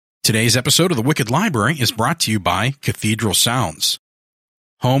Today's episode of The Wicked Library is brought to you by Cathedral Sounds,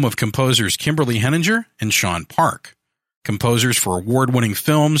 home of composers Kimberly Henninger and Sean Park, composers for award-winning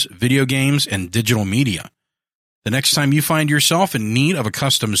films, video games, and digital media. The next time you find yourself in need of a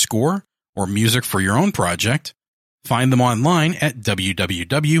custom score or music for your own project, find them online at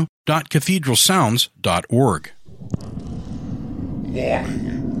www.cathedralsounds.org.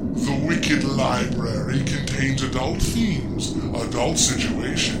 Warning. The Wicked Library contains adult themes, adult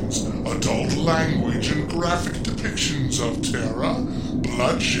situations, adult language, and graphic depictions of terror,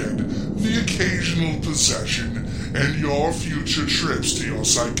 bloodshed, the occasional possession, and your future trips to your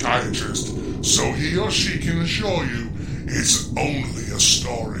psychiatrist, so he or she can assure you it's only a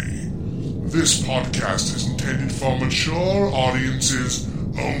story. This podcast is intended for mature audiences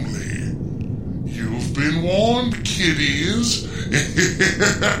only. You've been warned, kiddies.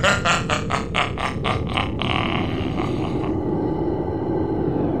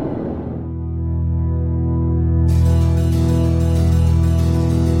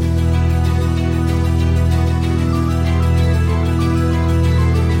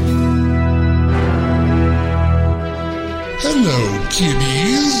 Hello,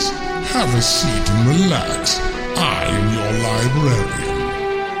 kiddies. Have a seat and relax. I am your librarian.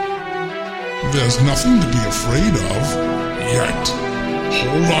 There's nothing to be afraid of, yet.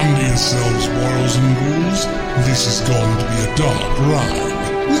 Hold on to yourselves, boys and ghouls. This is going to be a dark ride.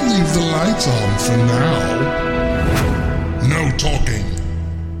 We'll leave the lights on for now. No talking.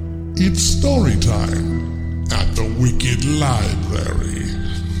 It's story time at the Wicked Library.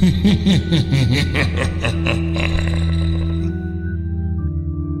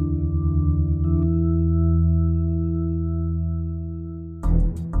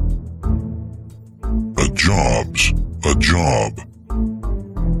 A job.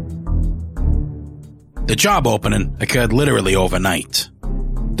 The job opening occurred literally overnight.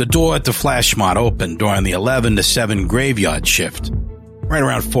 The door at the Flash Mart opened during the 11 to 7 graveyard shift, right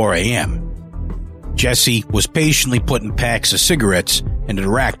around 4 a.m. Jesse was patiently putting packs of cigarettes into the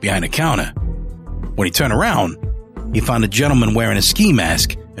rack behind the counter. When he turned around, he found a gentleman wearing a ski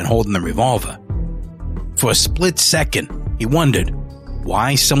mask and holding a revolver. For a split second, he wondered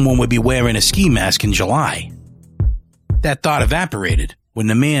why someone would be wearing a ski mask in July. That thought evaporated when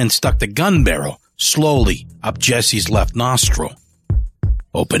the man stuck the gun barrel slowly up Jesse's left nostril.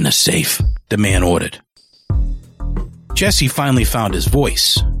 "Open the safe," the man ordered. Jesse finally found his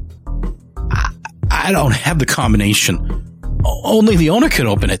voice. I don't have the combination. Only the owner could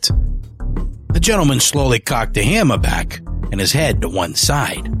open it." The gentleman slowly cocked the hammer back and his head to one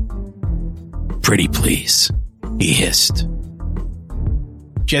side. "Pretty please," he hissed.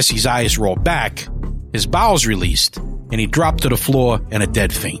 Jesse's eyes rolled back, his bowels released, and he dropped to the floor in a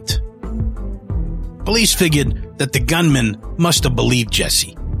dead faint. Police figured that the gunman must have believed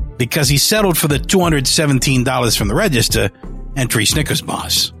Jesse, because he settled for the $217 from the register and 3 Snickers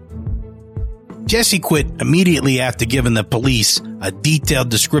bars. Jesse quit immediately after giving the police a detailed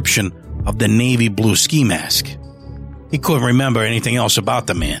description of the navy blue ski mask. He couldn't remember anything else about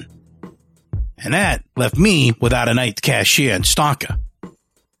the man. And that left me without a night cashier and stalker.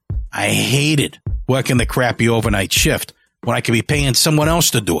 I hated working the crappy overnight shift when I could be paying someone else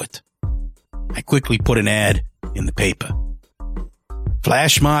to do it. I quickly put an ad in the paper.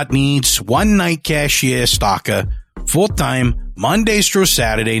 Flash Mart needs 1 night cashier stalker, full-time, Mondays through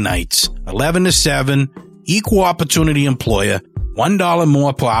Saturday nights, 11 to 7, equal opportunity employer, $1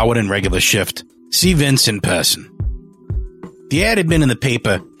 more per hour than regular shift. See Vince in person. The ad had been in the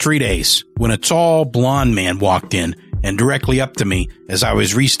paper 3 days when a tall, blonde man walked in and directly up to me as I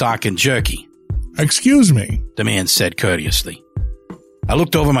was restocking jerky. "Excuse me," the man said courteously. I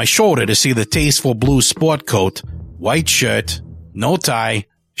looked over my shoulder to see the tasteful blue sport coat, white shirt, no tie,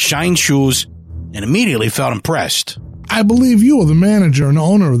 shine shoes, and immediately felt impressed. "I believe you are the manager and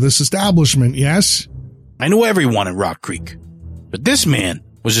owner of this establishment, yes?" I knew everyone in Rock Creek, but this man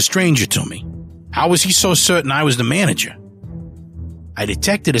was a stranger to me. How was he so certain I was the manager? I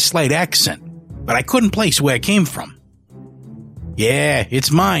detected a slight accent, but I couldn't place where it came from. "Yeah,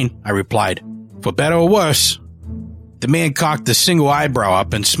 it's mine," I replied. "For better or worse." The man cocked a single eyebrow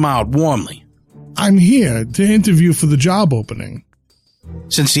up and smiled warmly. "I'm here to interview for the job opening."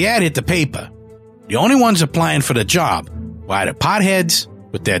 Since the ad hit the paper, the only ones applying for the job were either potheads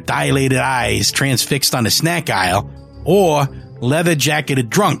with their dilated eyes transfixed on the snack aisle or leather-jacketed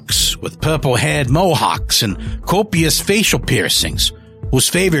drunks with purple-haired mohawks and copious facial piercings, whose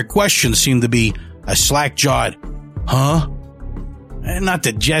favorite questions seemed to be a slack-jawed, "Huh?" And not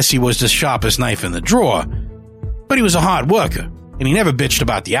that Jesse was the sharpest knife in the drawer, but he was a hard worker, and he never bitched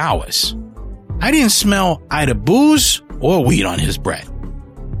about the hours. I didn't smell either booze or weed on his breath.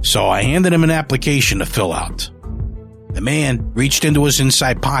 So I handed him an application to fill out. The man reached into his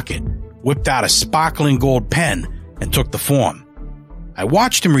inside pocket, whipped out a sparkling gold pen, and took the form. I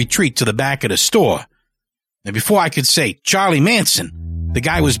watched him retreat to the back of the store, and before I could say, "Charlie Manson," the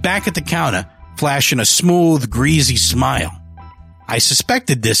guy was back at the counter, flashing a smooth, greasy smile. I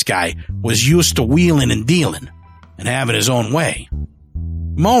suspected this guy was used to wheeling and dealing, and having his own way.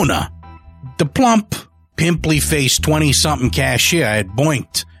 Mona, the plump, pimply-faced 20-something cashier I had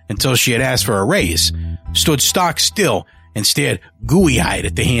boinked until she had asked for a raise, stood stock still and stared gooey-eyed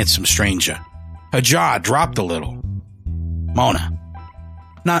at the handsome stranger. Her jaw dropped a little. "Mona."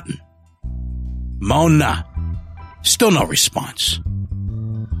 "Nothing." "Mona." Still no response.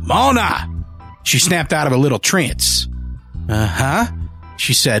 "Mona!" She snapped out of a little trance. "Uh-huh,"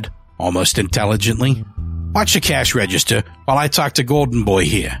 she said, almost intelligently. "Watch the cash register while I talk to Golden Boy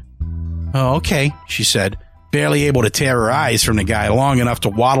here." "Oh, okay," she said, barely able to tear her eyes from the guy long enough to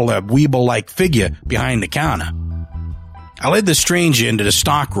waddle a Weeble-like figure behind the counter. I led the stranger into the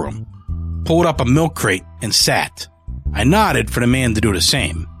stockroom, pulled up a milk crate, and sat. I nodded for the man to do the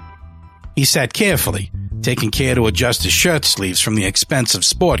same. He sat carefully, taking care to adjust his shirt sleeves from the expensive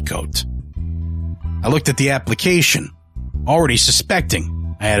sport coat. I looked at the application, already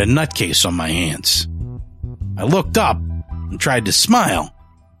suspecting I had a nutcase on my hands. I looked up and tried to smile,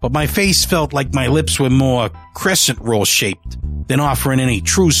 but my face felt like my lips were more crescent roll shaped than offering any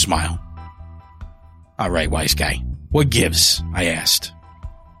true smile. "All right, wise guy, what gives?" I asked.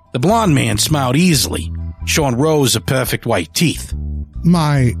 The blonde man smiled easily, showing rows of perfect white teeth.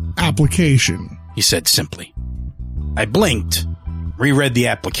 "My application," he said simply. I blinked, reread the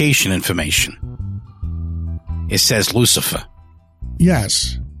application information. It says Lucifer.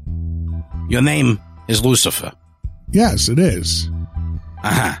 "Yes." "Your name is Lucifer?" "Yes, it is."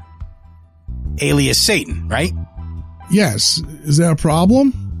 "Uh-huh. Alias Satan, right?" "Yes. Is there a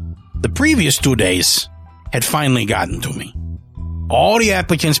problem?" The previous 2 days had finally gotten to me. All the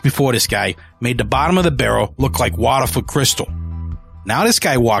applicants before this guy made the bottom of the barrel look like Waterford crystal. Now this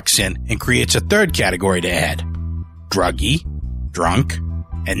guy walks in and creates a third category to add. Druggy, drunk,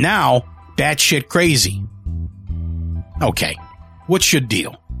 and now batshit crazy. Okay, what's your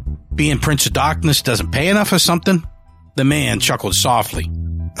deal? Being Prince of Darkness doesn't pay enough or something? The man chuckled softly.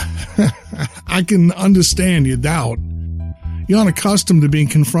 "I can understand your doubt. You're unaccustomed to being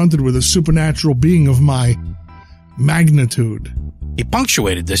confronted with a supernatural being of my magnitude." He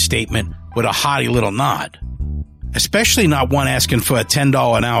punctuated this statement with a hearty little nod. Especially not one asking for a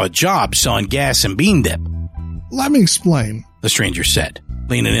 $10 an hour job selling gas and bean dip. "Let me explain," the stranger said,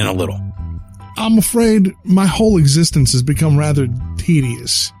 leaning in a little. "I'm afraid my whole existence has become rather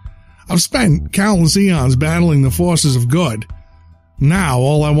tedious. I've spent countless eons battling the forces of good. Now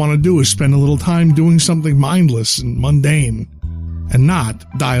all I want to do is spend a little time doing something mindless and mundane, and not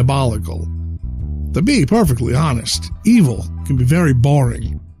diabolical. To be perfectly honest, evil can be very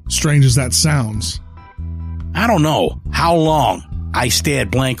boring, strange as that sounds." I don't know how long I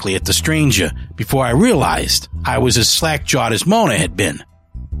stared blankly at the stranger before I realized I was as slack-jawed as Mona had been.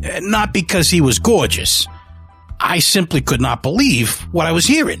 Not because he was gorgeous. I simply could not believe what I was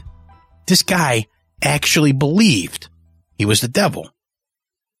hearing. This guy actually believed he was the devil.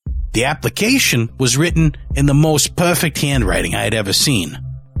 The application was written in the most perfect handwriting I had ever seen.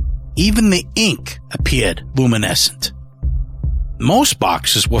 Even the ink appeared luminescent. Most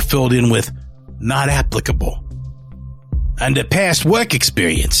boxes were filled in with "not applicable." Under past work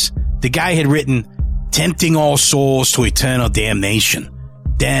experience, the guy had written "tempting all souls to eternal damnation,"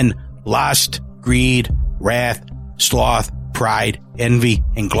 then lust, greed, wrath, sloth, pride, envy,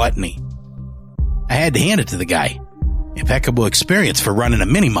 and gluttony. I had to hand it to the guy. Impeccable experience for running a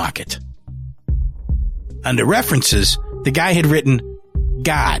mini-market. Under references, the guy had written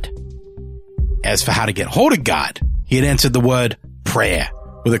God. As for how to get hold of God, he had entered the word prayer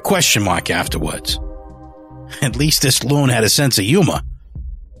with a question mark afterwards. At least this loon had a sense of humor.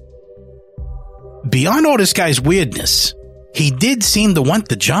 Beyond all this guy's weirdness, he did seem to want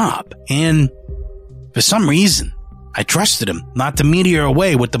the job, and for some reason, I trusted him not to meteor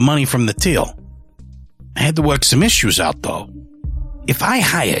away with the money from the till. I had to work some issues out, though. If I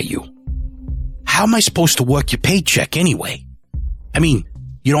hire you, how am I supposed to work your paycheck anyway? I mean,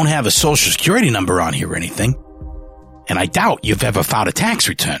 you don't have a social security number on here or anything, and I doubt you've ever filed a tax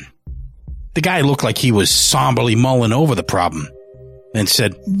return. The guy looked like he was somberly mulling over the problem, then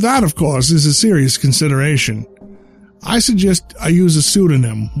said, "That, of course, is a serious consideration. I suggest I use a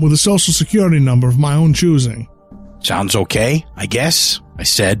pseudonym with a social security number of my own choosing." "Sounds okay, I guess," I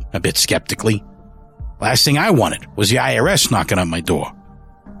said, a bit skeptically. Last thing I wanted was the IRS knocking on my door.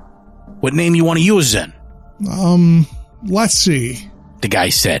 "What name you want to use then?" Let's see. the guy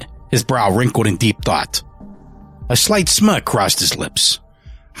said, his brow wrinkled in deep thought. A slight smirk crossed his lips.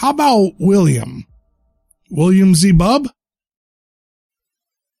 How about William? William Z. Bub?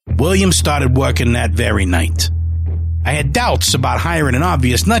 William started working that very night. I had doubts about hiring an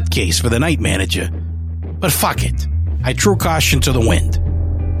obvious nutcase for the night manager, but fuck it. I threw caution to the wind.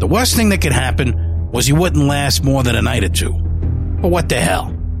 The worst thing that could happen was he wouldn't last more than a night or two. But what the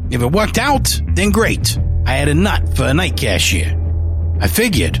hell? If it worked out, then great. I had a nut for a night cashier. I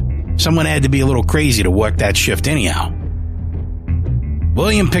figured someone had to be a little crazy to work that shift anyhow.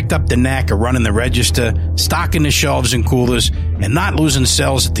 William picked up the knack of running the register, stocking the shelves and coolers, and not losing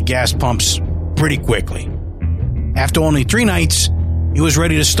sales at the gas pumps pretty quickly. After only 3 nights, he was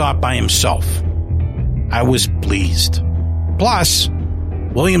ready to start by himself. I was pleased. Plus,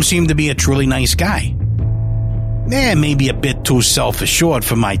 William seemed to be a truly nice guy. Maybe a bit too self-assured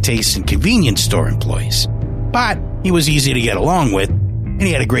for my taste in convenience store employees, but he was easy to get along with, and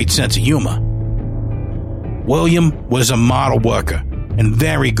he had a great sense of humor. William was a model worker and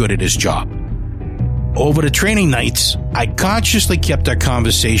very good at his job. Over the training nights, I consciously kept our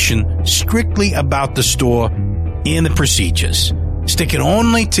conversation strictly about the store and the procedures, sticking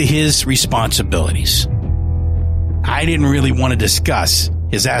only to his responsibilities. I didn't really want to discuss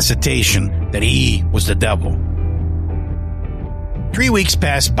his assertion that he was the devil. 3 weeks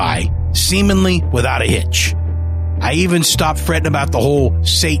passed by, seemingly without a hitch. I even stopped fretting about the whole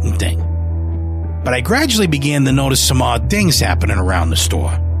Satan thing. But I gradually began to notice some odd things happening around the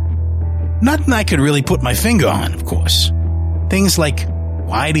store. Nothing I could really put my finger on, of course. Things like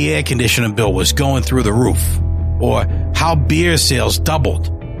why the air conditioning bill was going through the roof, or how beer sales doubled,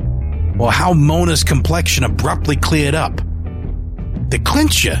 or how Mona's complexion abruptly cleared up. The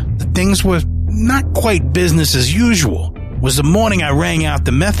clincher that things were not quite business as usual was the morning I rang out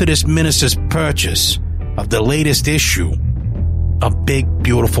the Methodist minister's purchase of the latest issue of Big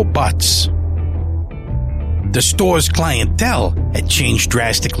Beautiful Butts. The store's clientele had changed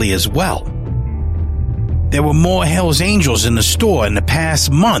drastically as well. There were more Hell's Angels in the store in the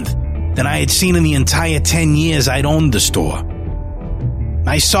past month than I had seen in the entire 10 years I'd owned the store.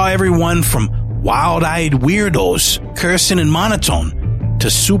 I saw everyone from wild-eyed weirdos cursing in monotone to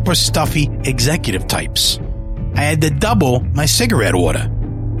super stuffy executive types. I had to double my cigarette order,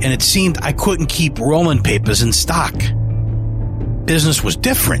 and it seemed I couldn't keep rolling papers in stock. Business was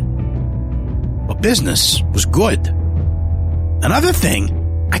different. But business was good. Another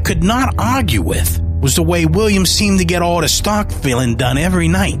thing I could not argue with was the way William seemed to get all the stock filling done every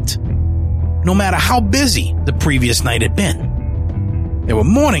night, no matter how busy the previous night had been. There were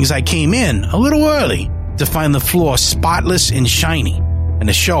mornings I came in a little early to find the floor spotless and shiny, and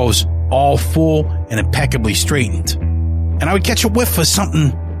the shelves all full and impeccably straightened. And I would catch a whiff of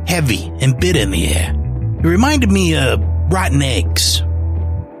something heavy and bitter in the air. It reminded me of rotten eggs.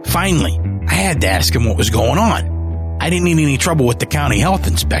 Finally, I had to ask him what was going on. I didn't need any trouble with the county health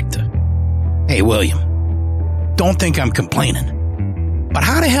inspector. Hey, William, don't think I'm complaining, but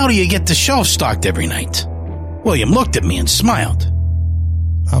how the hell do you get the shelf stocked every night? William looked at me and smiled.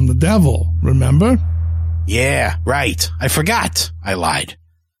 I'm the devil, remember? Yeah, right. I forgot. I lied.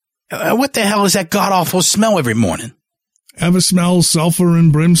 What the hell is that god-awful smell every morning? Ever smell sulfur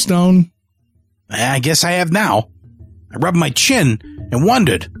and brimstone? I guess I have now. I rubbed my chin and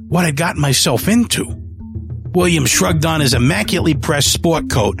wondered what I'd gotten myself into. William shrugged on his immaculately pressed sport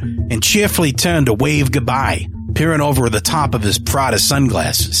coat and cheerfully turned to wave goodbye, peering over the top of his Prada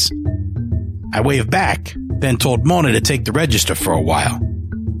sunglasses. I waved back, then told Mona to take the register for a while.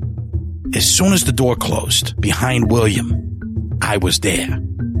 As soon as the door closed behind William, I was there.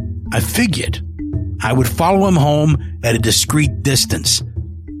 I figured I would follow him home at a discreet distance,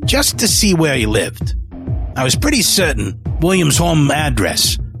 just to see where he lived. I was pretty certain William's home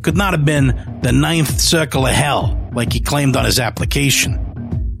address could not have been the 9th circle of hell like he claimed on his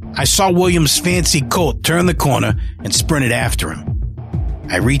application. I saw William's fancy coat turn the corner and sprinted after him.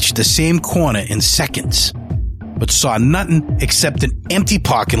 I reached the same corner in seconds, but saw nothing except an empty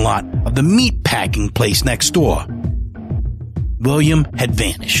parking lot of the meat packing place next door. William had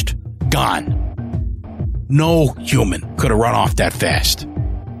vanished. Gone. No human could have run off that fast.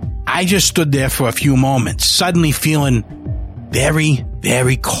 I just stood there for a few moments, suddenly feeling very,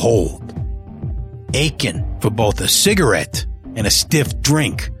 very cold. Aching for both a cigarette and a stiff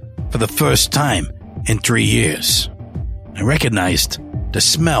drink for the first time in 3 years. I recognized the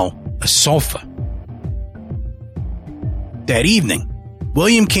smell of sulfur. That evening,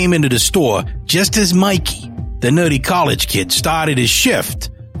 William came into the store just as Mikey, the nerdy college kid, started his shift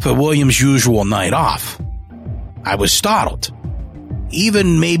for William's usual night off. I was startled,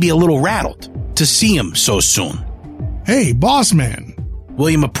 even maybe a little rattled, to see him so soon. Hey, boss man,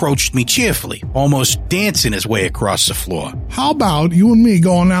 William approached me cheerfully, almost dancing his way across the floor. How about you and me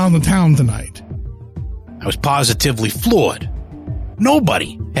going out in the town tonight? I was positively floored.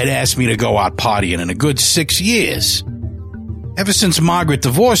 Nobody had asked me to go out partying in a good 6 years. Ever since Margaret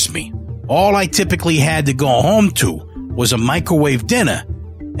divorced me, all I typically had to go home to was a microwave dinner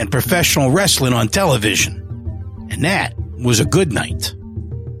and professional wrestling on television. And that was a good night.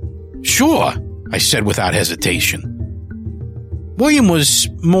 Sure, I said without hesitation. William was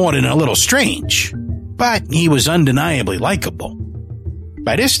more than a little strange, but he was undeniably likable.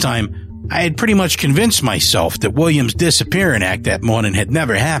 By this time, I had pretty much convinced myself that William's disappearing act that morning had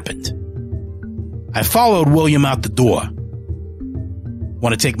never happened. I followed William out the door.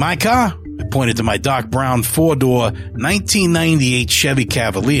 Want to take my car? I pointed to my dark brown four-door 1998 Chevy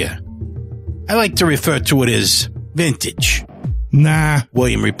Cavalier. I like to refer to it as vintage. Nah,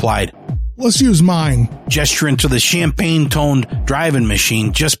 William replied, let's use mine, gesturing to the champagne-toned driving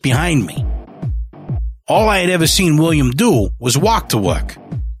machine just behind me. All I had ever seen William do was walk to work.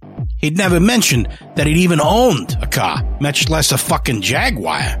 He'd never mentioned that he'd even owned a car, much less a fucking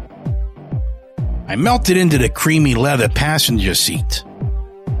Jaguar. I melted into the creamy leather passenger seat.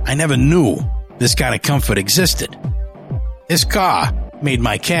 I never knew this kind of comfort existed. This car made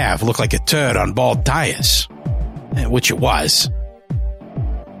my calf look like a turd on bald tires, which it was.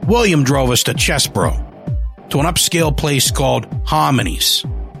 William drove us to Chesborough, to an upscale place called Harmony's.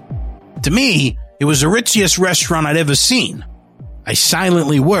 To me, it was the ritziest restaurant I'd ever seen. I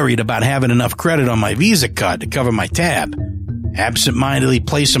silently worried about having enough credit on my Visa card to cover my tab, absent-mindedly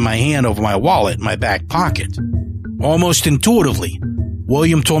placing my hand over my wallet in my back pocket. Almost intuitively,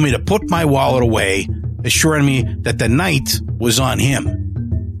 William told me to put my wallet away, assuring me that the night was on him.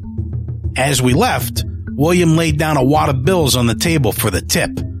 As we left, William laid down a wad of bills on the table for the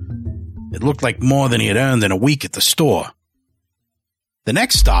tip. It looked like more than he had earned in a week at the store. The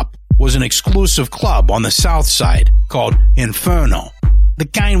next stop was an exclusive club on the south side called Inferno, the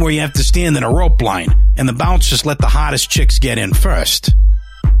kind where you have to stand in a rope line and the bouncers let the hottest chicks get in first.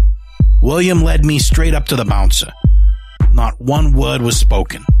 William led me straight up to the bouncer. Not one word was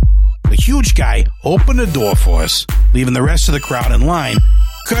spoken. The huge guy opened the door for us, leaving the rest of the crowd in line,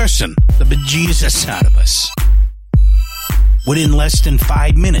 cursing the bejesus out of us. Within less than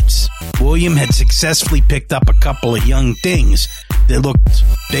 5 minutes, William had successfully picked up a couple of young things that looked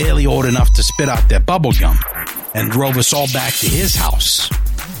barely old enough to spit out their bubble gum and drove us all back to his house.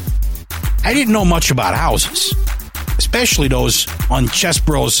 I didn't know much about houses, especially those on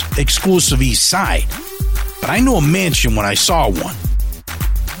Chesborough's exclusive east side, but I knew a mansion when I saw one.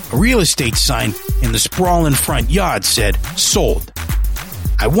 A real estate sign in the sprawling front yard said, sold.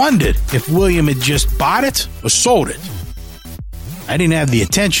 I wondered if William had just bought it or sold it. I didn't have the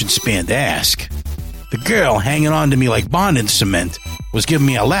attention span to ask. The girl, hanging on to me like bonding cement, was giving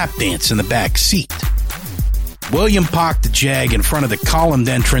me a lap dance in the back seat. William parked the Jag in front of the columned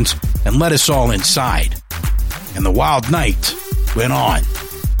entrance and let us all inside. And the wild night went on.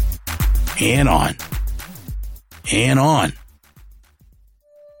 And on. And on.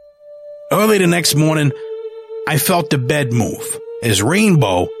 Early the next morning, I felt the bed move as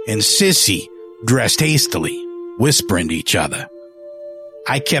Rainbow and Sissy dressed hastily, whispering to each other.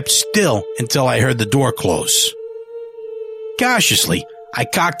 I kept still until I heard the door close. Cautiously, I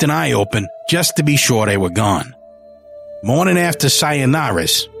cocked an eye open just to be sure they were gone. Morning after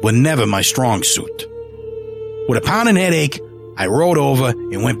sayonaras were never my strong suit. With a pounding headache, I rolled over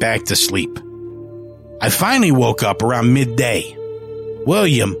and went back to sleep. I finally woke up around midday.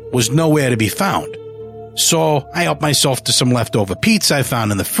 William was nowhere to be found, so I helped myself to some leftover pizza I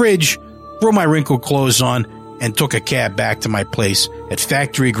found in the fridge, threw my wrinkled clothes on, and took a cab back to my place at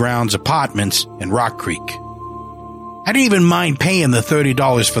Factory Grounds Apartments in Rock Creek. I didn't even mind paying the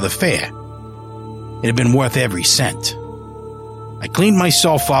 $30 for the fare. It had been worth every cent. I cleaned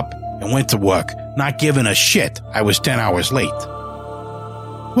myself up and went to work, not giving a shit I was 10 hours late.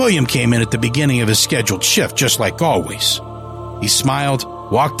 William came in at the beginning of his scheduled shift, just like always. He smiled,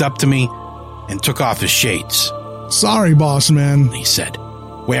 walked up to me, and took off his shades. Sorry, boss man, he said,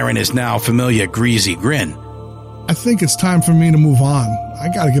 wearing his now familiar greasy grin. I think it's time for me to move on. I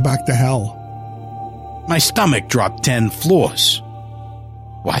gotta get back to hell. My stomach dropped 10 floors.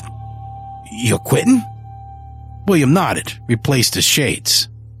 What? You're quitting? William nodded, replaced his shades.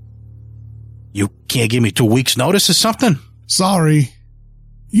 You can't give me 2 weeks' notice or something? Sorry.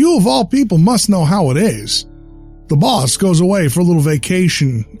 You of all people must know how it is. The boss goes away for a little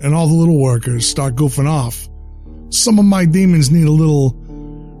vacation and all the little workers start goofing off. Some of my demons need a little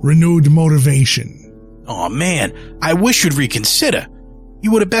renewed motivation. Oh man, I wish you'd reconsider.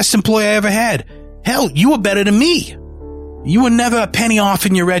 You were the best employee I ever had. Hell, you were better than me. You were never a penny off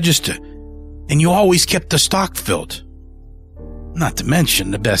in your register, and you always kept the stock filled. Not to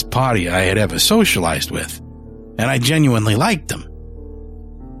mention the best party I had ever socialized with, and I genuinely liked him.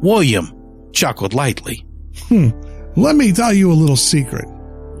 William chuckled lightly. Let me tell you a little secret.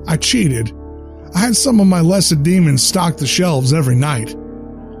 I cheated. I had some of my lesser demons stock the shelves every night.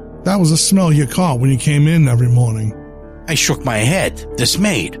 That was the smell you caught when you came in every morning. I shook my head,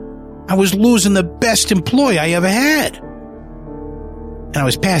 dismayed. I was losing the best employee I ever had. And I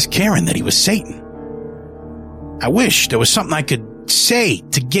was past caring that he was Satan. I wish there was something I could say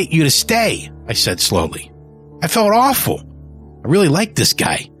to get you to stay, I said slowly. I felt awful. I really liked this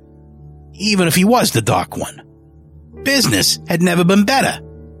guy, even if he was the dark one. Business had never been better.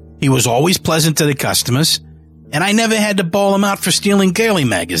 He was always pleasant to the customers, and I never had to bawl him out for stealing girly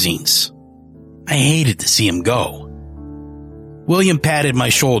magazines. I hated to see him go. William patted my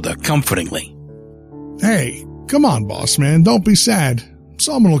shoulder comfortingly. Hey, come on, boss man, don't be sad.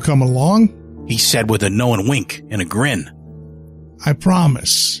 Someone will come along, he said with a knowing wink and a grin. I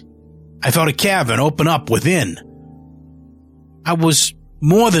promise. I felt a cavern open up within. I was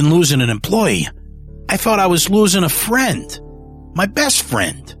more than losing an employee. I thought I was losing a friend. My best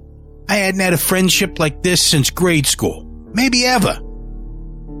friend. I hadn't had a friendship like this since grade school. Maybe ever.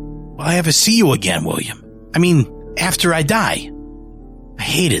 Will I ever see you again, William? I mean, after I die? I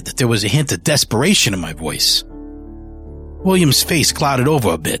hated that there was a hint of desperation in my voice. William's face clouded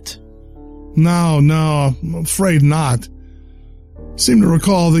over a bit. No, I'm afraid not. Seem to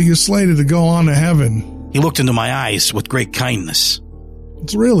recall that you're slated to go on to heaven. He looked into my eyes with great kindness.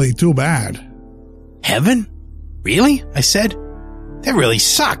 It's really too bad. Heaven? Really? I said. That really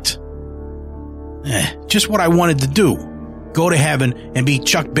sucked. Just what I wanted to do. Go to heaven and be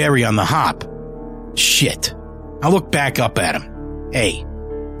Chuck Berry on the hop. Shit. I looked back up at him. Hey,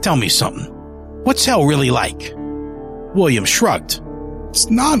 tell me something. What's hell really like? William shrugged. It's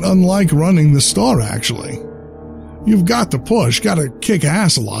not unlike running the store, actually. You've got to push, got to kick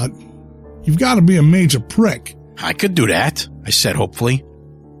ass a lot. You've got to be a major prick. I could do that, I said hopefully.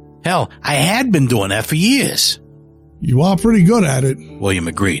 Hell, I had been doing that for years. You are pretty good at it, William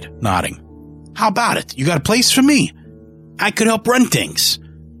agreed, nodding. How about it? You got a place for me? I could help run things.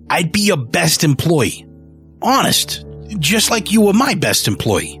 I'd be your best employee. Honest, just like you were my best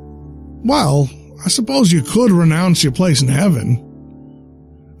employee. Well, I suppose you could renounce your place in heaven.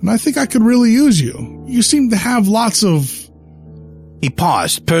 And I think I could really use you. You seem to have lots of... He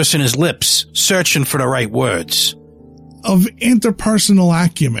paused, pursing his lips, searching for the right words. Of interpersonal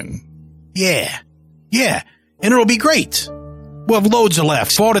acumen. Yeah, and it'll be great. We'll have loads of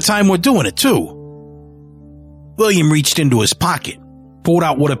laughs all the time we're doing it, too. William reached into his pocket, pulled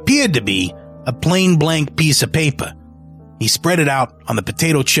out what appeared to be a plain blank piece of paper. He spread it out on the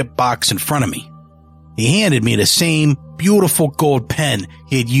potato chip box in front of me. He handed me the same beautiful gold pen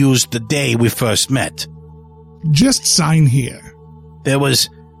he had used the day we first met. Just sign here. There was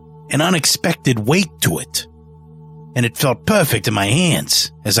an unexpected weight to it, and it felt perfect in my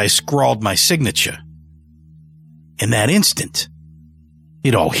hands as I scrawled my signature. In that instant,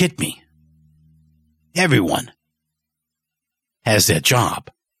 it all hit me. Everyone has their job.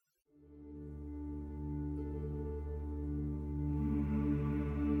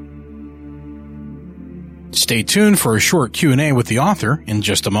 Stay tuned for a short Q&A with the author in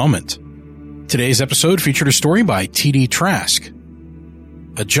just a moment. Today's episode featured a story by T.D. Trask.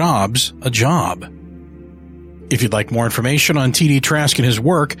 A job's a job. If you'd like more information on T.D. Trask and his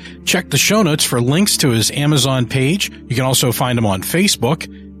work, check the show notes for links to his Amazon page. You can also find him on Facebook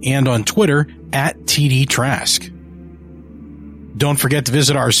and on Twitter at TD Trask. Don't forget to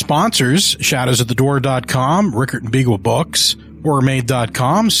visit our sponsors, shadowsatthedoor.com, Rickert and Beagle Books,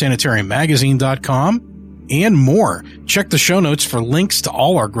 HorrorMade.com, SanitariumMagazine.com, and more. Check the show notes for links to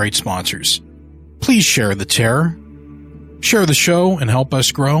all our great sponsors. Please share the terror. Share the show and help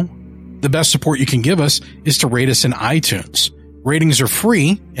us grow. The best support you can give us is to rate us in iTunes. Ratings are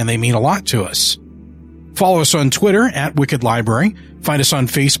free, and they mean a lot to us. Follow us on Twitter at Wicked Library, find us on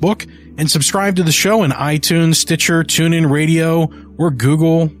Facebook, and subscribe to the show in iTunes, Stitcher, TuneIn Radio, or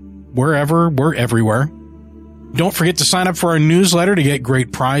Google, wherever, we're everywhere. Don't forget to sign up for our newsletter to get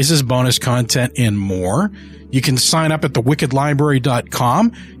great prizes, bonus content, and more. You can sign up at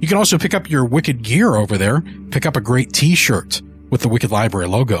thewickedlibrary.com. You can also pick up your Wicked gear over there. Pick up a great t-shirt with the Wicked Library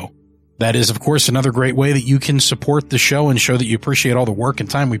logo. That is, of course, another great way that you can support the show and show that you appreciate all the work and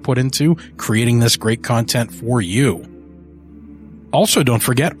time we put into creating this great content for you. Also, don't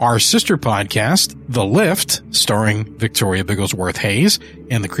forget our sister podcast, The Lift, starring Victoria Bigglesworth Hayes,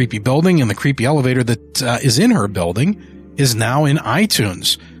 and the creepy building and the creepy elevator that is in her building is now in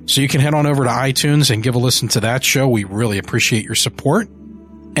iTunes. So you can head on over to iTunes and give a listen to that show. We really appreciate your support.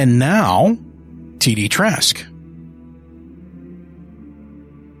 And now, TD Trask.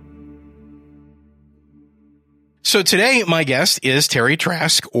 So today, my guest is Terry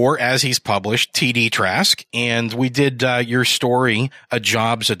Trask, or as he's published, TD Trask. And we did your story, A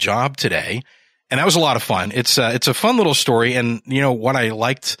Job's a Job, today. And that was a lot of fun. It's a fun little story. And, you know, what I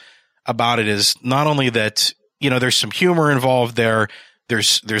liked about it is not only that, you know, there's some humor involved there.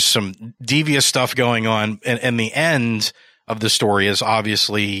 There's some devious stuff going on. And the end of the story is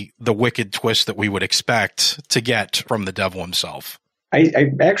obviously the wicked twist that we would expect to get from the devil himself.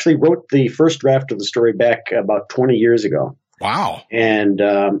 I actually wrote the first draft of the story back about 20 years ago. Wow. And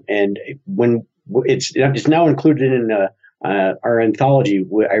when it's now included in our anthology,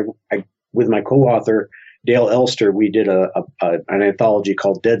 I with my co-author Dale Elster, we did an anthology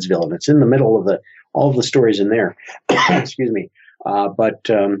called Deadsville, and it's in the middle of all of the stories in there. Excuse me. But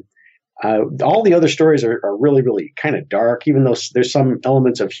all the other stories are really, really kind of dark, even though there's some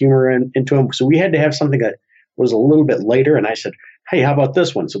elements of humor into them. So we had to have something that was a little bit lighter. And I said, hey, how about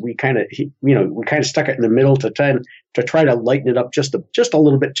this one? So we kind of stuck it in the middle to try to lighten it up just a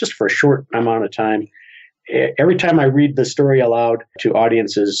little bit, just for a short amount of time. Every time I read the story aloud to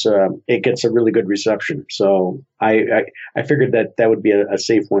audiences, it gets a really good reception. So I figured that would be a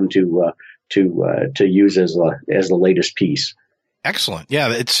safe one to use as the latest piece. Excellent.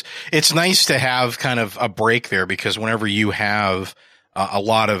 Yeah, it's nice to have kind of a break there, because whenever you have a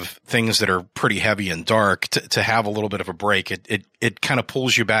lot of things that are pretty heavy and dark, to have a little bit of a break, it kind of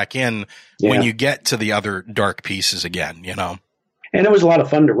pulls you back in when you get to the other dark pieces again, you know. And it was a lot of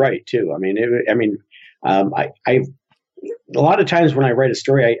fun to write too. I a lot of times when I write a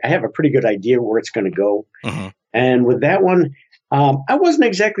story, I have a pretty good idea where it's going to go. Mm-hmm. And with that one, I wasn't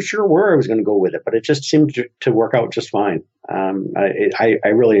exactly sure where I was going to go with it, but it just seemed to work out just fine. I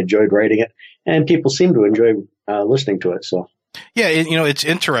really enjoyed writing it, and people seem to enjoy listening to it. So. Yeah, it's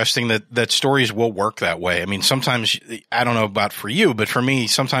interesting that stories will work that way. I mean, sometimes, I don't know about for you, but for me,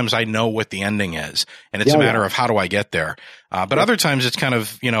 sometimes I know what the ending is, and it's a matter of how do I get there. But other times it's kind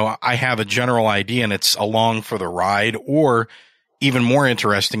of, I have a general idea and it's along for the ride. Or even more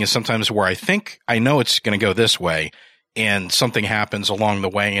interesting is sometimes where I think I know it's going to go this way, and something happens along the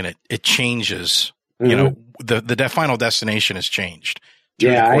way and it changes. Mm-hmm. The final destination has changed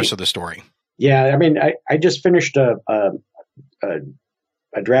through the course of the story. Yeah, I mean, I just finished a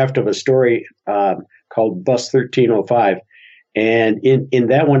draft of a story called Bus 1305. And in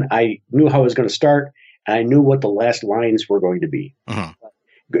that one, I knew how it was going to start, and I knew what the last lines were going to be.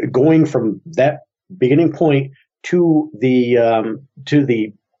 Mm-hmm. Going from that beginning point to the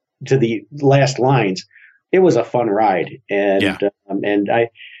last lines, it was a fun ride. And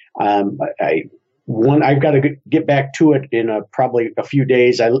I've got to get back to it in probably a few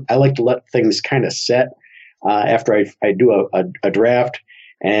days. I like to let things kind of set after I do a draft,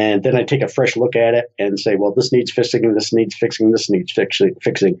 and then I take a fresh look at it and say, well, this needs fixing, this needs fixing, this needs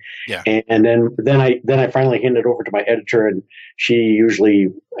fixing. Yeah. And then I finally hand it over to my editor, and she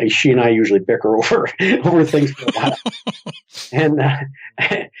and I usually bicker over things for a while.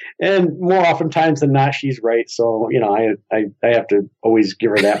 and more oftentimes than not, she's right. So, I have to always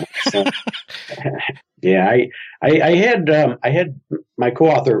give her that much. So, yeah, I had my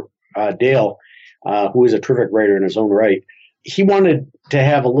co-author, Dale, who is a terrific writer in his own right. He wanted to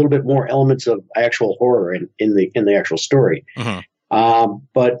have a little bit more elements of actual horror in the actual story. Mm-hmm.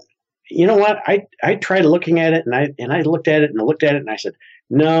 But you know what? I tried looking at it, and I looked at it and I said,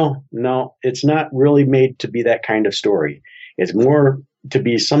 no, it's not really made to be that kind of story. It's more to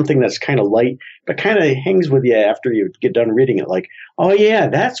be something that's kind of light, but kind of hangs with you after you get done reading it. Like, oh yeah,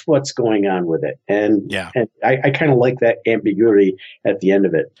 that's what's going on with it. And I kind of like that ambiguity at the end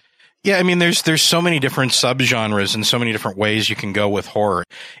of it. Yeah, I mean, there's so many different subgenres and so many different ways you can go with horror.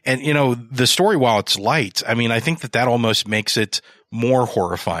 And, the story, while it's light, I mean, I think that almost makes it more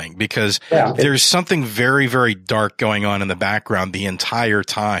horrifying, because there's something very, very dark going on in the background the entire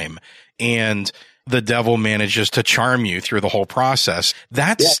time. And the devil manages to charm you through the whole process.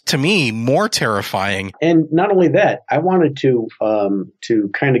 That's, to me, more terrifying. And not only that, I wanted to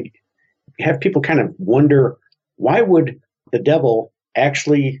kind of have people kind of wonder, why would the devil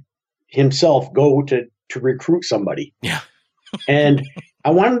actually himself go to recruit somebody? Yeah. And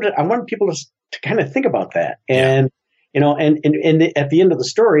I wanted people to kind of think about that. And, and at the end of the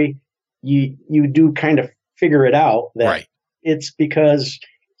story, you do kind of figure it out that it's because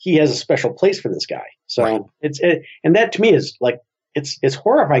he has a special place for this guy. So and that to me is like, it's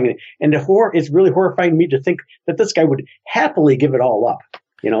horrifying. And it's really horrifying me to think that this guy would happily give it all up,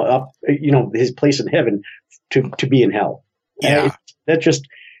 his place in heaven to be in hell. Yeah. That just,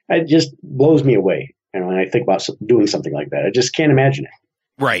 it just blows me away. And when I think about doing something like that, I just can't imagine it.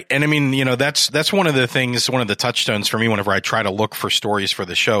 Right. And I mean, that's one of the things, one of the touchstones for me whenever I try to look for stories for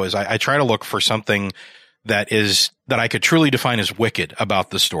the show is I try to look for something that I could truly define as wicked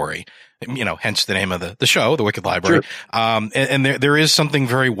about the story. Hence the name of the show, The Wicked Library. Sure. And there is something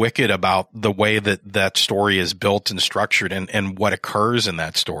very wicked about the way that story is built and structured and what occurs in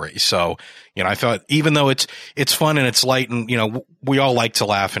that story. So, I thought even though it's fun and it's light and, we all like to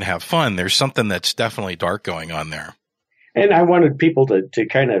laugh and have fun, there's something that's definitely dark going on there. And I wanted people to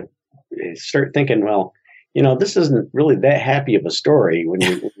kind of start thinking, well, this isn't really that happy of a story when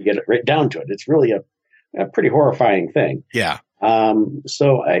you get it right down to it. It's really a pretty horrifying thing. Yeah.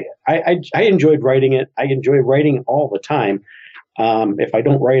 So I enjoyed writing it. I enjoy writing all the time. If I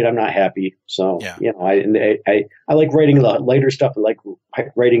don't write, I'm not happy. So, yeah. I like writing the lighter stuff. I like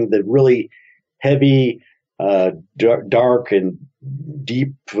writing the really heavy, dark and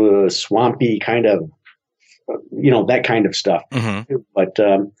deep, swampy kind of, that kind of stuff.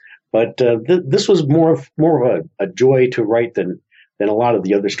 Mm-hmm. But this was more of a joy to write than a lot of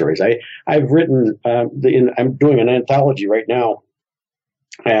the other stories. I've written, I'm doing an anthology right now.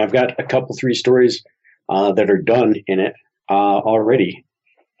 I've got a couple, 3 stories that are done in it already.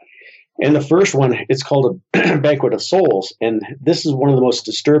 And the first one, it's called A Banquet of Souls. And this is one of the most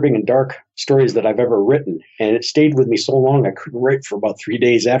disturbing and dark stories that I've ever written. And it stayed with me so long, I couldn't write for about 3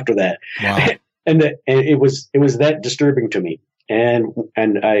 days after that. Wow. And it was that disturbing to me. And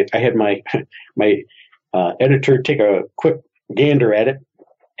I had my editor take a quick gander at it,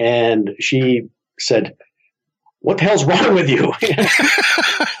 and she said, "What the hell's wrong with you?"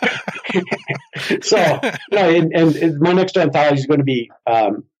 So, and my next anthology is going to be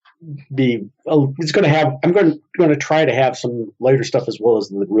it's going to have, I'm going to try to have some lighter stuff as well as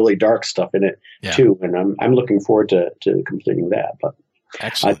the really dark stuff in it too, and I'm looking forward to completing that. But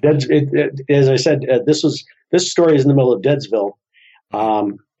excellent. As I said, this story is in the middle of Deadsville,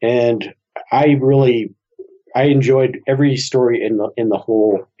 and I enjoyed every story in the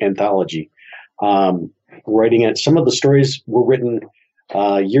whole anthology. Writing it, some of the stories were written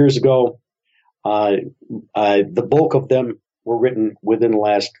years ago. The bulk of them were written within the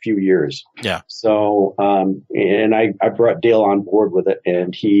last few years. Yeah. So, and I brought Dale on board with it,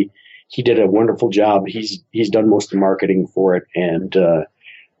 and he did a wonderful job. He's done most of the marketing for it, and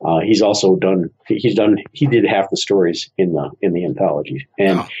he's also he did half the stories in the anthology,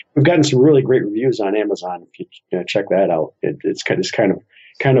 and we've gotten some really great reviews on Amazon. If you check that out, it's kind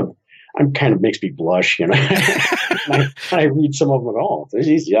of makes me blush, when I read some of them. Oh,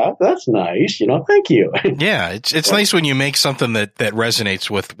 yeah, that's nice, thank you. Yeah, it's nice when you make something that resonates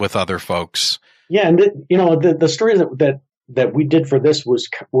with other folks. Yeah, and the stories that we did for this were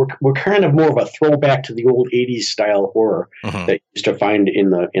kind of more of a throwback to the old 80s style horror that you used to find in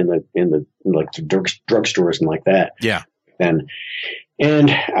the like the drugstores and like that. Yeah. And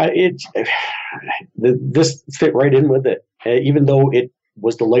this fit right in with it, even though it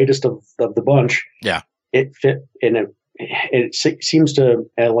was the latest of the bunch. Yeah. It fit, and it seems to,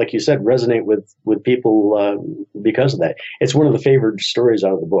 like you said, resonate with people because of that. It's one of the favored stories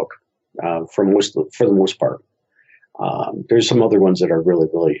out of the book for the most part. There's some other ones that are really,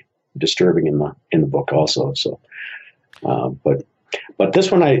 really disturbing in the book also. So, but this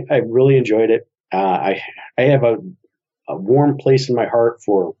one I really enjoyed it. I have a warm place in my heart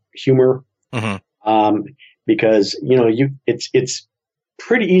for humor, because it's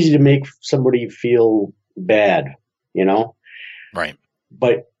pretty easy to make somebody feel bad, right?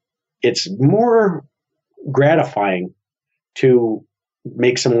 But it's more gratifying to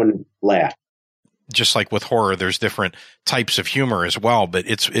make someone laugh. Just like with horror, there's different types of humor as well, but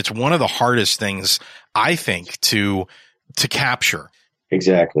it's one of the hardest things, I think, to capture.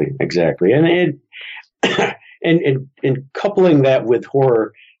 Exactly. And coupling that with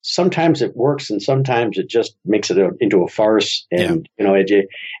horror, sometimes it works and sometimes it just makes it into a farce. And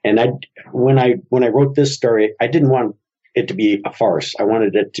when I wrote this story, I didn't want it to be a farce. I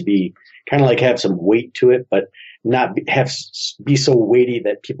wanted it to be kind of like have some weight to it, but not be so weighty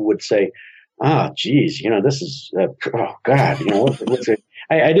that people would say, geez, this is, oh God, what's it?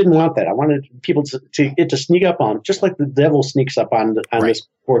 I didn't want that. I wanted people to sneak up on, just like the devil sneaks up on this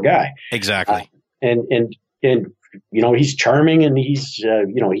poor guy. Exactly. And he's charming, and he's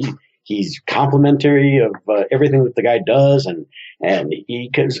complimentary of everything that the guy does, and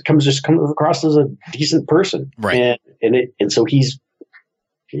he comes across as a decent person, right? And so he's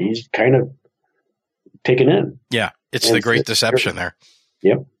kind of taken in. Yeah, it's the great deception there.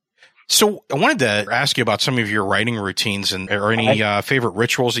 Yep. So I wanted to ask you about some of your writing routines or any favorite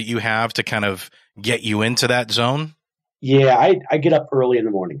rituals that you have to kind of get you into that zone. Yeah, I get up early in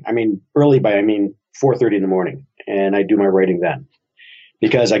the morning. I mean, early by, I mean 4:30 in the morning, and I do my writing then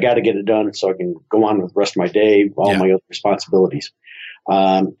because I got to get it done so I can go on with the rest of my day, all my other responsibilities.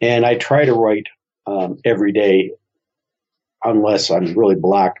 And I try to write every day unless I'm really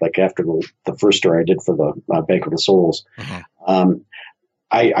blocked, like after the first story I did for the Banquet of Souls. I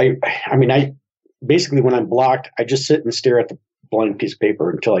mean, I basically, when I'm blocked, I just sit and stare at the blank piece of paper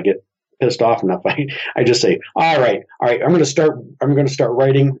until I get pissed off enough. I just say, all right, I'm going to start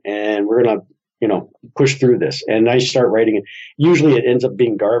writing, and we're going to, push through this. And I start writing, and usually it ends up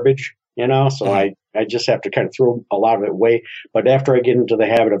being garbage, so I just have to kind of throw a lot of it away. But after I get into the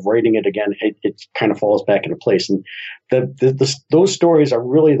habit of writing it again, it kind of falls back into place. And those stories are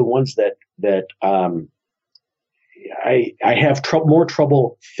really the ones that I have more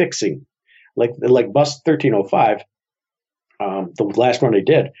trouble fixing, like Bus 1305, the last one I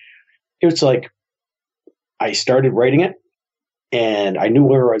did. It was like I started writing it, and I knew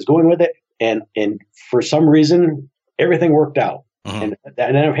where I was going with it, and for some reason everything worked out. And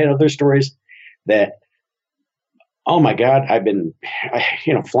then I've had other stories that, oh my God, I've been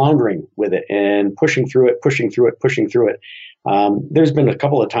floundering with it and pushing through it. There's been a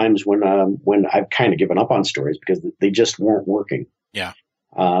couple of times when I've kind of given up on stories because they just weren't working. Yeah.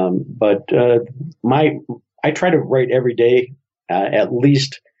 But I try to write every day, at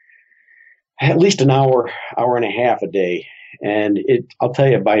least an hour and a half a day. And I'll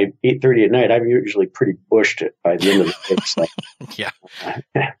tell you, by 8:30 at night, I'm usually pretty bushed by the end of the day. So, yeah.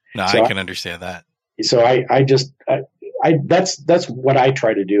 No, so I can understand that. So that's what I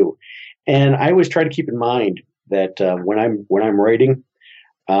try to do. And I always try to keep in mind that, when I'm writing,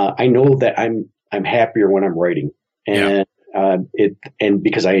 I know that I'm happier when I'm writing, and and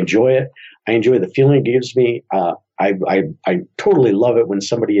because I enjoy it, I enjoy the feeling it gives me. I totally love it when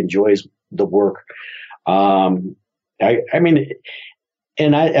somebody enjoys the work. I mean,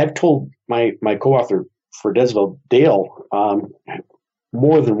 and I've told my co-author for Desville, Dale,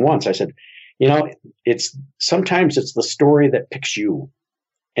 more than once. I said, sometimes it's the story that picks you,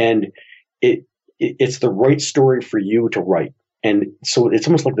 and it's the right story for you to write. And so it's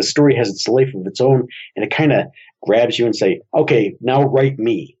almost like the story has its life of its own, and it kind of grabs you and say, okay, now write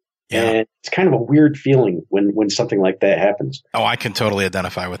me. Yeah. And it's kind of a weird feeling when something like that happens. Oh, I can totally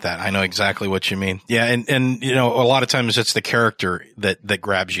identify with that. I know exactly what you mean. Yeah. And a lot of times it's the character that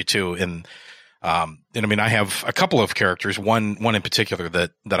grabs you too. And I mean, I have a couple of characters, one in particular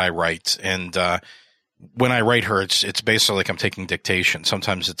that I write. And, when I write her, it's basically like I'm taking dictation.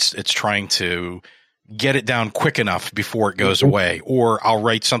 Sometimes it's trying to get it down quick enough before it goes away, or I'll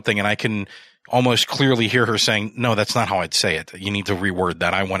write something and I can almost clearly hear her saying, no, that's not how I'd say it. You need to reword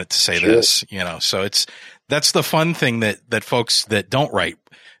that. I want it to say this, so that's the fun thing that folks that don't write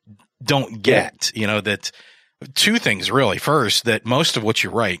don't get, that two things really. First, that most of what you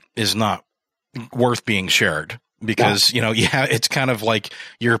write is not worth being shared because, it's kind of like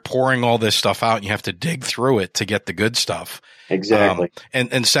you're pouring all this stuff out and you have to dig through it to get the good stuff. Exactly.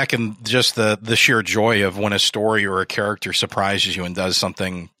 And second, just the sheer joy of when a story or a character surprises you and does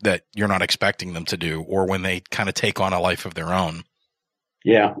something that you're not expecting them to do, or when they kind of take on a life of their own.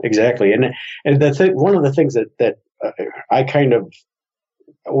 Yeah, exactly. And one of the things that I kind of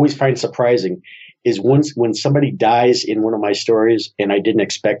always find surprising is when somebody dies in one of my stories and I didn't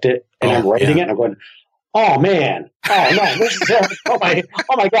expect it, and I'm writing it, and I'm going, oh man! Oh no! This is oh my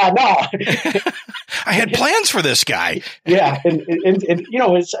God! No! I had plans for this guy. Yeah, and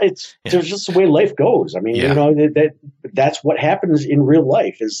it's there's just the way life goes. I mean, that's what happens in real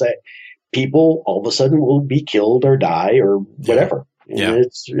life. Is that people all of a sudden will be killed or die or whatever. Yeah,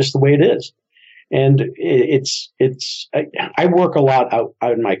 it's just the way it is. And I work a lot out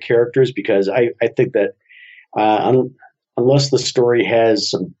in my characters because I think that unless the story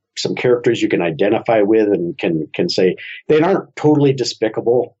has some characters you can identify with and can say they aren't totally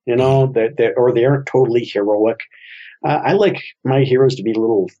despicable, or they aren't totally heroic. I like my heroes to be a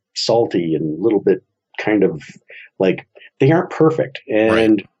little salty and a little bit kind of like they aren't perfect.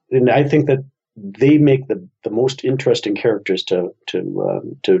 And I think that they make the most interesting characters to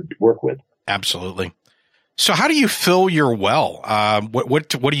work with. Absolutely. So how do you fill your well? What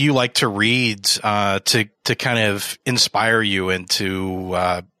do you like to read to kind of inspire you and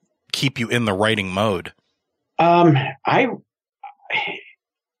to keep you in the writing mode? I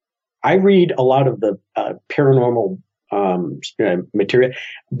read a lot of the paranormal material.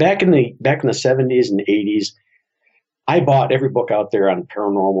 Back in the 70s and 80s, I bought every book out there on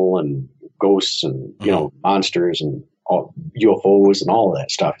paranormal and ghosts and monsters and UFOs and all of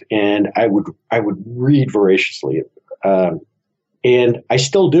that stuff. And I would read voraciously, and I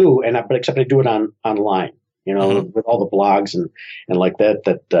still do. But except I do it online. with all the blogs and like that,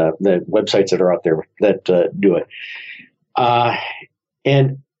 the websites that are out there that do it.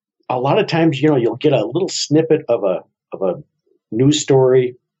 And a lot of times, you'll get a little snippet of a news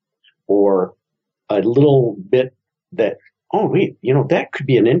story or a little bit that, oh, wait, that could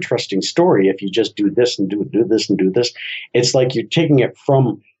be an interesting story if you just do this and do this and do this. It's like you're taking it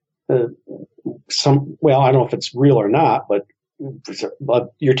from I don't know if it's real or not, but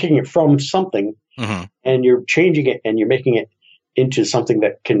you're taking it from something and you're changing it and you're making it into something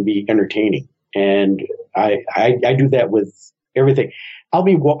that can be entertaining. And I do that with everything. I'll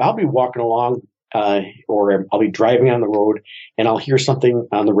be walking along or I'll be driving on the road and I'll hear something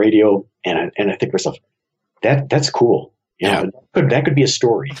on the radio and I think to myself, that's cool. That could be a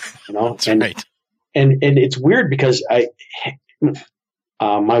story, That's and, right. And it's weird because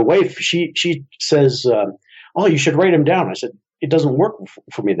my wife, she says, oh, you should write them down. I said, it doesn't work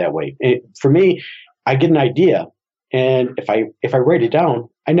for me that way. For me, I get an idea. And if I write it down,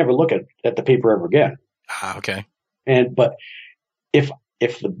 I never look at the paper ever again. Okay. But if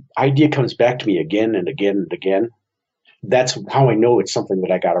the idea comes back to me again and again and again, that's how I know it's something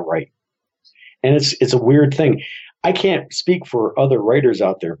that I got to write. And it's a weird thing. I can't speak for other writers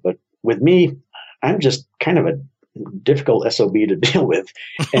out there, but with me, I'm just kind of a difficult SOB to deal with,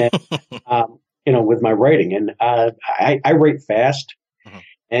 and with my writing. And I write fast,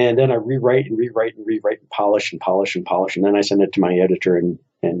 and then I rewrite and polish, and then I send it to my editor,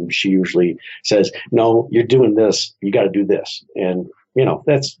 and she usually says, "No, you're doing this. You got to do this," and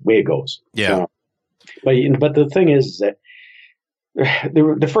that's the way it goes. Yeah. But the thing is that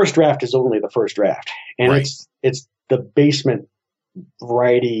the first draft is only the first draft, and right. it's the basement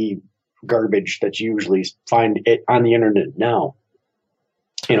variety garbage that you usually find on the internet now.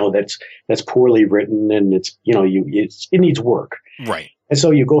 That's poorly written, and it needs work. Right. And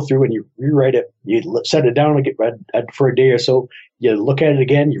so you go through and you rewrite it. You set it down for a day or so. You look at it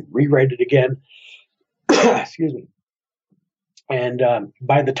again. You rewrite it again. Excuse me. And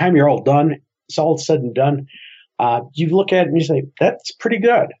by the time you're all done, it's all said and done. You look at it and you say, that's pretty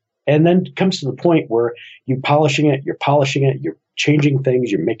good. And then it comes to the point where you're polishing it, you're changing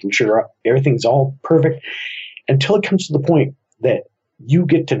things, you're making sure everything's all perfect until it comes to the point that you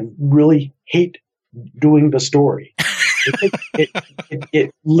get to really hate doing the story.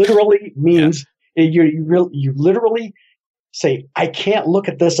 It literally means you literally say, I can't look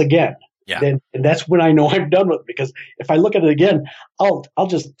at this again. Yeah. And that's when I know I'm done with it, because if I look at it again, I'll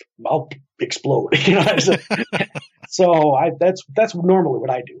explode. So that's normally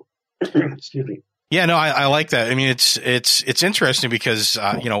what I do. Excuse me. Yeah, no, I like that. I mean, it's interesting because,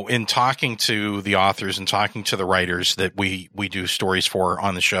 in talking to the authors and talking to the writers that we do stories for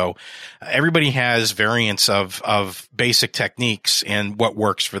on the show, everybody has variants of basic techniques and what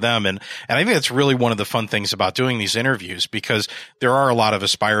works for them. And I think that's really one of the fun things about doing these interviews, because there are a lot of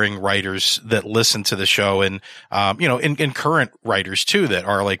aspiring writers that listen to the show and, and current writers too, that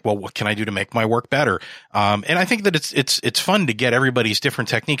are like, well, what can I do to make my work better? And I think that it's fun to get everybody's different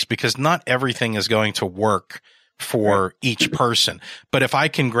techniques, because not everything is going to work for each person. But if I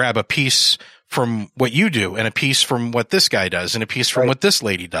can grab a piece from what you do and a piece from what this guy does and a piece from what this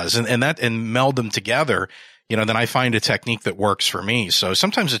lady does and meld them together, then I find a technique that works for me. So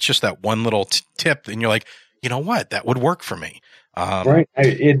sometimes it's just that one little tip and you're like, you know what, that would work for me. Right.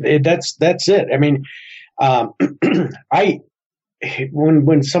 That's it. I mean,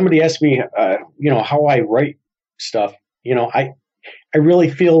 when somebody asks me, how I write stuff, I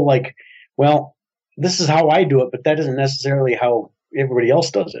really feel like, well, this is how I do it, but that isn't necessarily how everybody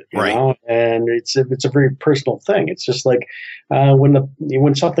else does it, you know? And it's a very personal thing. It's just like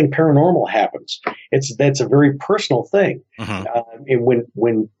when something paranormal happens, that's a very personal thing. And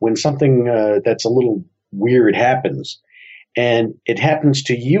when something that's a little weird happens, and it happens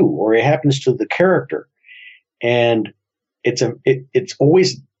to you or it happens to the character, and it's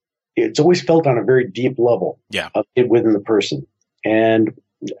always felt on a very deep level within the person. And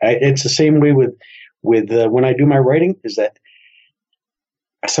it's the same way with when I do my writing, is that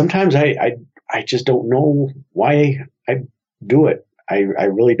sometimes I just don't know why I do it. I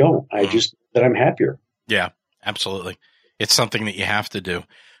really don't. I just, that I'm happier. Yeah, absolutely. It's something that you have to do.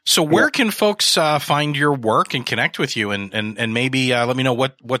 So where can folks find your work and connect with you, and maybe let me know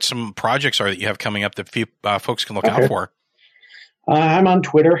what some projects are that you have coming up that folks can look out for? I'm on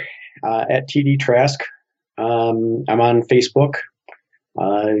Twitter at TD Trask. I'm on Facebook.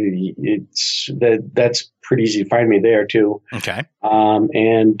 That's pretty easy to find me there too. Okay.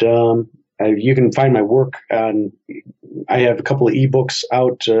 You can find my work on, I have a couple of ebooks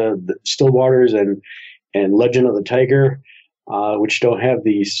out, Still Waters and Legend of the Tiger. which don't have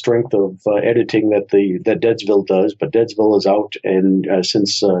the strength of editing that Deadsville does. But Deadsville is out and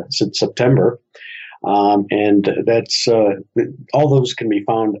since September, and that's all those can be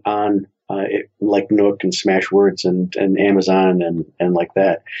found on like Nook and Smashwords and Amazon and like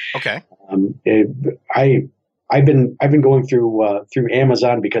that. Okay. I've been going through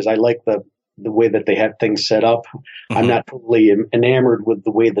Amazon because I like the way that they have things set up. Mm-hmm. I'm not totally enamored with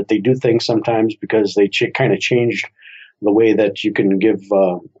the way that they do things sometimes because they kind of changed the way that you can give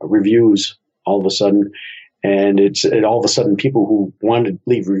reviews all of a sudden. And all of a sudden people who want to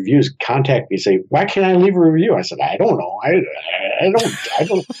leave reviews contact me and say, why can't I leave a review? I said, I don't know. I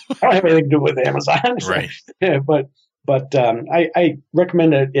don't have anything to do with Amazon. Right. Yeah, but I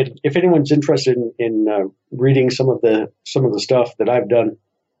recommend that if anyone's interested in reading some of the stuff that I've done,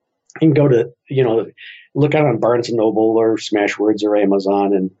 you can go to, look out on Barnes and Noble or Smashwords or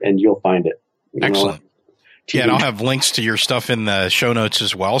Amazon and you'll find it. Excellent. Yeah, and I'll have links to your stuff in the show notes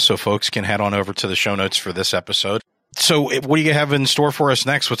as well, so folks can head on over to the show notes for this episode. So what do you have in store for us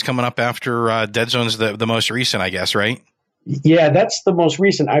next? What's coming up after Dead Zone's the most recent, I guess, right? Yeah, that's the most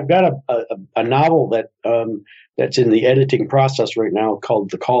recent. I've got a novel that's in the editing process right now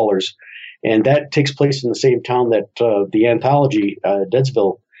called The Callers, and that takes place in the same town that the anthology,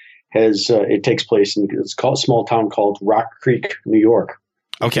 Deadsville, it takes place in. It's called a small town called Rock Creek, New York.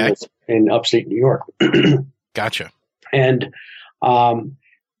 Okay. In upstate New York. Gotcha. And the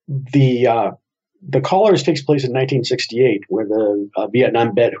Callers takes place in 1968, where the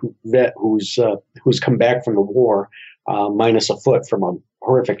Vietnam vet who's come back from the war, minus a foot from a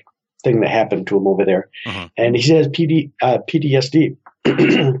horrific thing that happened to him over there, and he has PTSD.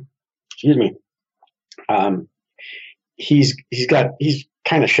 Excuse me. He's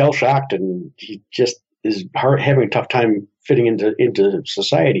kind of shell shocked, and he just is having a tough time fitting into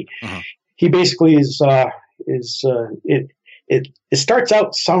society. He basically it starts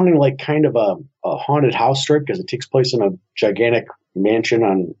out sounding like kind of a haunted house strip because it takes place in a gigantic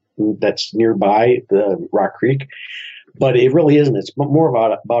mansion that's nearby the Rock Creek, but it really isn't. It's more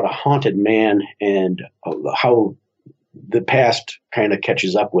about a haunted man and how the past kind of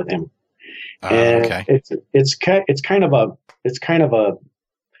catches up with him. And okay.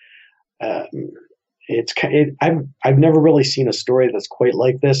 I've never really seen a story that's quite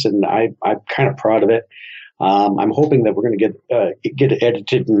like this, and I'm kind of proud of it. I'm hoping that we're going to get it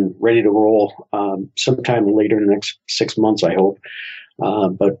edited and ready to roll sometime later in the next 6 months, I hope.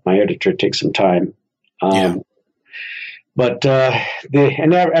 But my editor takes some time. But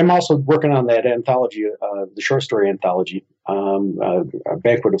I'm also working on that anthology, the short story anthology,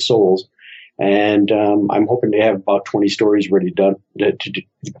 Banquet of Souls. And I'm hoping to have about 20 stories ready done by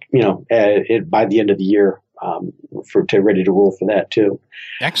the end of the year ready to roll for that too.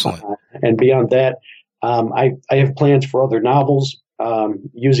 Excellent. And beyond that, I have plans for other novels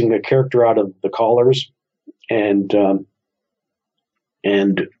using a character out of The Callers, and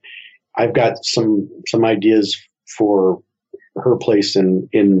I've got some ideas for her place in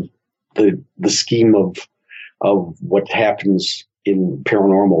the scheme of what happens in the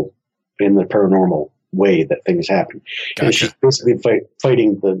paranormal way that things happen. Gotcha. And she's basically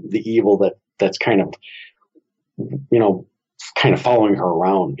fighting the evil that's kind of following her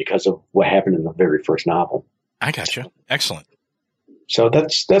around because of what happened in the very first novel. I gotcha. Excellent. So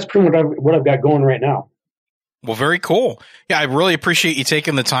that's pretty much what I've got going right now. Well, very cool. Yeah, I really appreciate you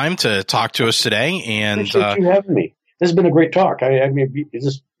taking the time to talk to us today. And appreciate you having me. This has been a great talk. I mean,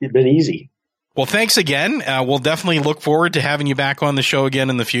 it's been easy. Well, thanks again. We'll definitely look forward to having you back on the show again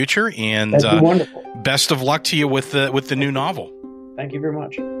in the future. And that'd be wonderful. Best of luck to you with the new novel. Thank you very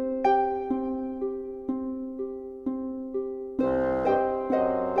much.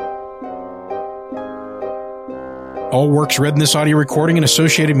 All works read in this audio recording and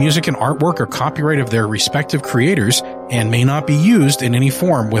associated music and artwork are copyright of their respective creators and may not be used in any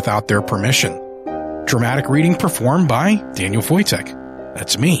form without their permission. Dramatic reading performed by Daniel Wojtek.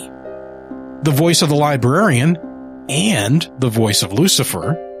 That's me. The voice of the librarian and the voice of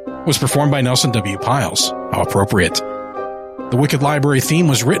Lucifer was performed by Nelson W. Piles. How appropriate. The Wicked Library theme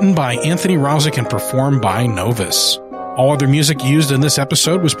was written by Anthony Rausick and performed by Novus. All other music used in this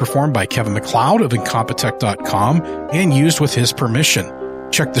episode was performed by Kevin MacLeod of Incompetech.com and used with his permission.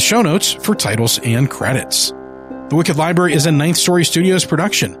 Check the show notes for titles and credits. The Wicked Library is a Ninth Story Studios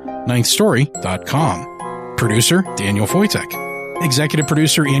production, ninthstory.com. Producer, Daniel Wojtek. Executive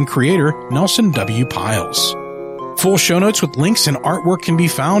producer and creator, Nelson W. Piles. Full show notes with links and artwork can be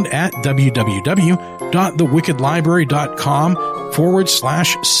found at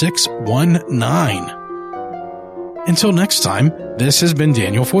www.thewickedlibrary.com/619. Until next time, this has been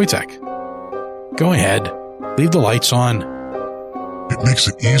Daniel Wojtek. Go ahead, leave the lights on, It makes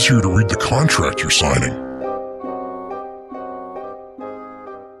it easier to read the contract you're signing.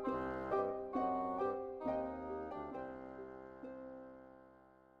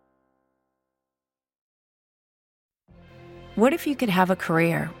 What if you could have a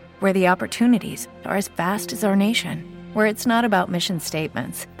career where the opportunities are as vast as our nation, where it's not about mission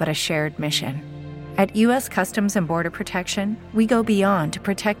statements, but a shared mission? At U.S. Customs and Border Protection, we go beyond to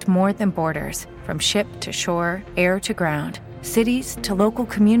protect more than borders. From ship to shore, air to ground, cities to local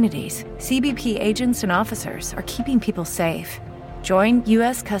communities, CBP agents and officers are keeping people safe. Join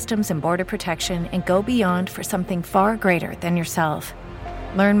U.S. Customs and Border Protection and go beyond for something far greater than yourself.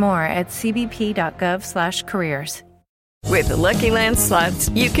 Learn more at cbp.gov/careers. With the Lucky Land Slots,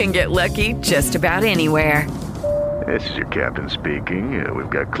 you can get lucky just about anywhere. This is your captain speaking. We've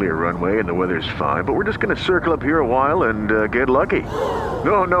got clear runway and the weather's fine, but we're just going to circle up here a while and get lucky.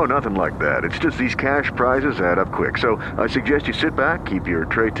 No, nothing like that. It's just these cash prizes add up quick. So I suggest you sit back, keep your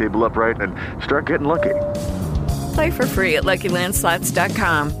tray table upright, and start getting lucky. Play for free at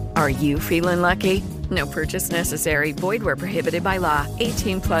LuckyLandSlots.com. Are you feeling lucky? No purchase necessary. Void where prohibited by law.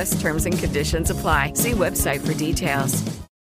 18+ terms and conditions apply. See website for details.